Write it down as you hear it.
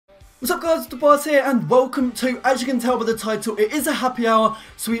What's up guys, Tobiias here and welcome to, as you can tell by the title, it is a happy hour,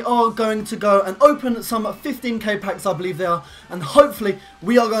 so we are going to go and open some 15k packs, I believe they are, and hopefully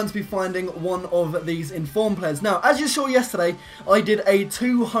we are going to be finding one of these informed players. Now, as you saw yesterday, I did a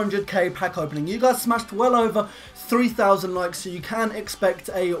 200k pack opening. You guys smashed well over 3,000 likes, so you can expect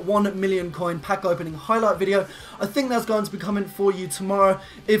a 1 million coin pack opening highlight video. I think that's going to be coming for you tomorrow.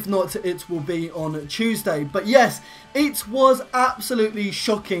 If not, it will be on Tuesday. But yes, it was absolutely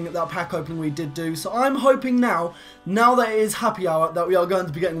shocking that pack opening we did do. So I'm hoping now that it is happy hour, that we are going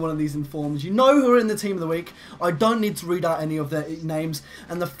to be getting one of these informs. You know who are in the team of the week. I don't need to read out any of their names.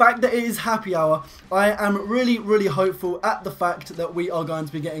 And the fact that it is happy hour, I am really hopeful at the fact that we are going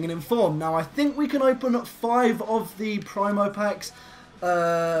to be getting an inform. Now I think we can open 5 of the promo packs.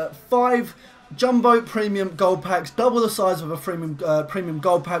 5 jumbo premium gold packs, double the size of a premium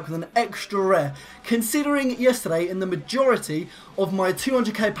gold pack with an extra rare. Considering yesterday in the majority of my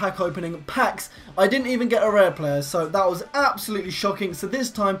 200k pack opening packs, I didn't even get a rare player, so that was absolutely shocking. So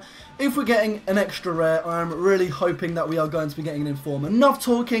this time, if we're getting an extra rare, I am really hoping that we are going to be getting an inform. Enough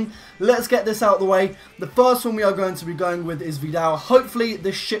talking, let's get this out of the way. The first one we are going to be going with is Vidal. Hopefully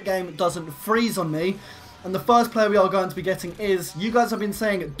this shit game doesn't freeze on me. And the first player we are going to be getting is, you guys have been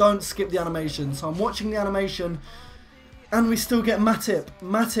saying, don't skip the animation. So I'm watching the animation, and we still get Matip.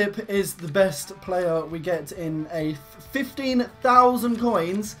 Matip is the best player we get in a 15,000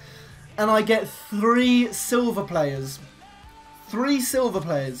 coins, and I get 3 silver players. 3 silver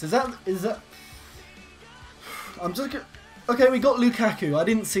players. Is that? I'm just gonna... Okay, we got Lukaku. I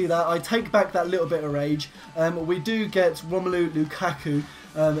didn't see that. I take back that little bit of rage. We do get Romelu Lukaku.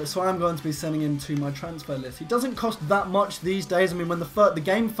 So I'm going to be sending him to my transfer list. He doesn't cost that much these days. I mean, when the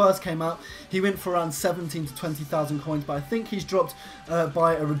game first came out, he went for around 17 to 20,000 coins, but I think he's dropped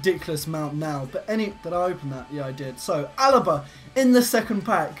by a ridiculous amount now. But did I open that? Yeah, I did. So Alaba in the second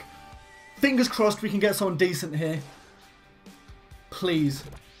pack. Fingers crossed we can get someone decent here. Please.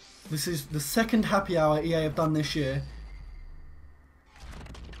 This is the second happy hour EA have done this year.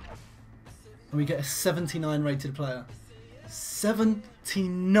 And we get a 79 rated player.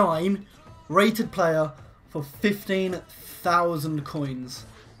 79 rated player for 15,000 coins.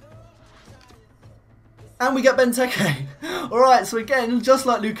 And we get Benteke. Alright, so again, just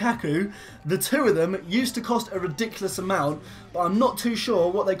like Lukaku, the two of them used to cost a ridiculous amount, but I'm not too sure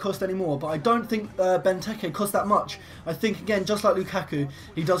what they cost anymore. But I don't think Benteke cost that much. I think, again, just like Lukaku,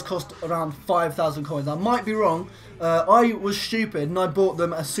 he does cost around 5,000 coins. I might be wrong. I was stupid and I bought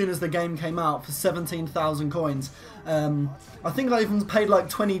them as soon as the game came out for 17,000 coins. I think I even paid like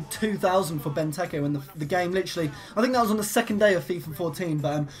 22,000 for Benteke when the game literally, I think that was on the second day of FIFA 14,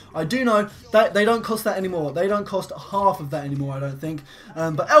 but I do know that they don't cost that anymore. They don't cost half of that anymore, I don't think.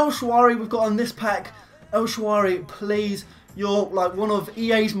 But El Shaarawy we've got on this pack. El Shaarawy, please, you're like one of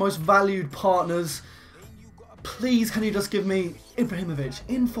EA's most valued partners. Please, can you just give me Ibrahimovic?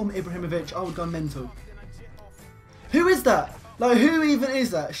 Inform Ibrahimovic, I would go mental. Who is that? Like, who even is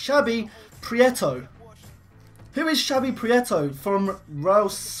that? Xabi Prieto. Who is Xabi Prieto from Real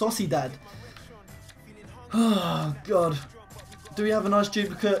Sociedad? Oh, God. Do we have a nice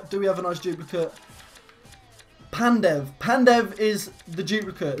duplicate? Do we have a nice duplicate? Pandev. Pandev is the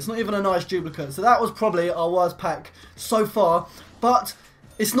duplicate. It's not even a nice duplicate. So that was probably our worst pack so far. But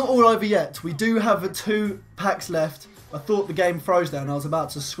it's not all over yet. We do have 2 packs left. I thought the game froze there and I was about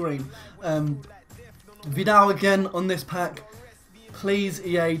to scream. Vidal again on this pack. Please,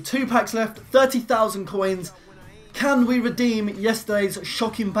 EA. 2 packs left. 30,000 coins. Can we redeem yesterday's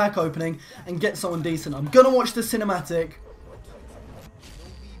shocking pack opening and get someone decent? I'm going to watch the cinematic.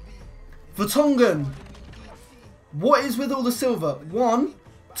 Vertonghen. What is with all the silver? 1,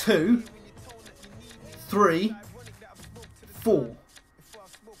 2, 3, 4.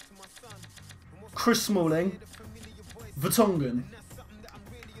 Chris Smalling. Vertonghen.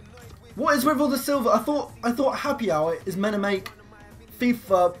 What is with all the silver? I thought happy hour is meant to make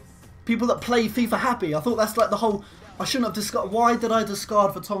FIFA... people that play FIFA happy. I thought that's like the whole... I shouldn't have discarded... Why did I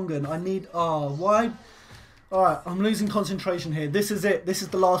discard for Tongan? I need... why? Alright, I'm losing concentration here. This is it. This is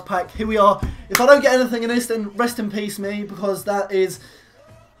the last pack. Here we are. If I don't get anything in this, then rest in peace me, because that is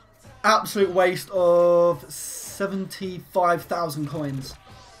absolute waste of 75,000 coins.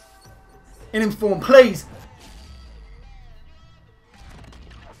 In inform, please!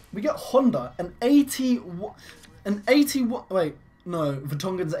 We get Honda, an 80... Wait... No,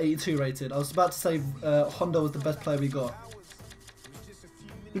 Vertonghen's 82 rated. I was about to say Honda was the best player we got.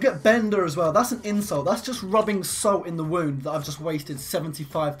 You get Bender as well. That's an insult. That's just rubbing salt in the wound that I've just wasted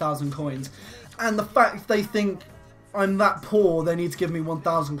 75,000 coins. And the fact they think I'm that poor, they need to give me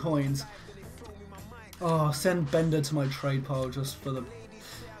 1,000 coins. Oh, send Bender to my trade pile just for the...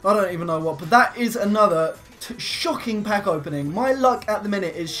 I don't even know what, but that is another shocking pack opening. My luck at the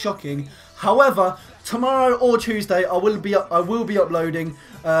minute is shocking. However, tomorrow or Tuesday, I will be uploading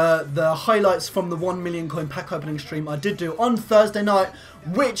the highlights from the 1 million coin pack opening stream I did do on Thursday night,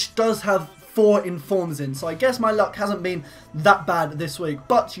 which does have 4 informs in. So I guess my luck hasn't been that bad this week,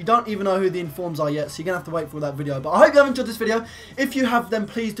 but you don't even know who the informs are yet, so you're gonna have to wait for that video. But I hope you have enjoyed this video. If you have, then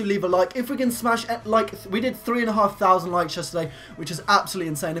please do leave a like. If we can smash like, we did 3,500 likes yesterday, which is absolutely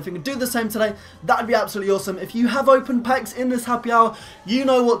insane. If we can do the same today, that'd be absolutely awesome. If you have opened packs in this happy hour, you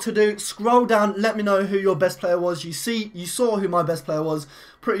know what to do. Scroll down, let me know who your best player was. You saw who my best player was.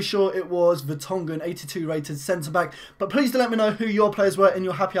 Pretty sure it was Vertonghen, 82 rated centre back. But please do let me know who your players were in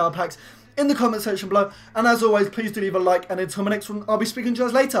your happy hour packs in the comment section below. And as always, please do leave a like, and until my next one, I'll be speaking to you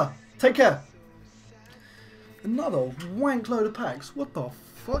guys later. Take care. Another wank load of packs. What the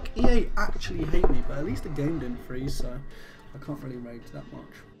fuck? EA actually hate me, but at least the game didn't freeze, so I can't really rage that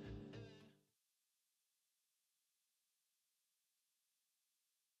much.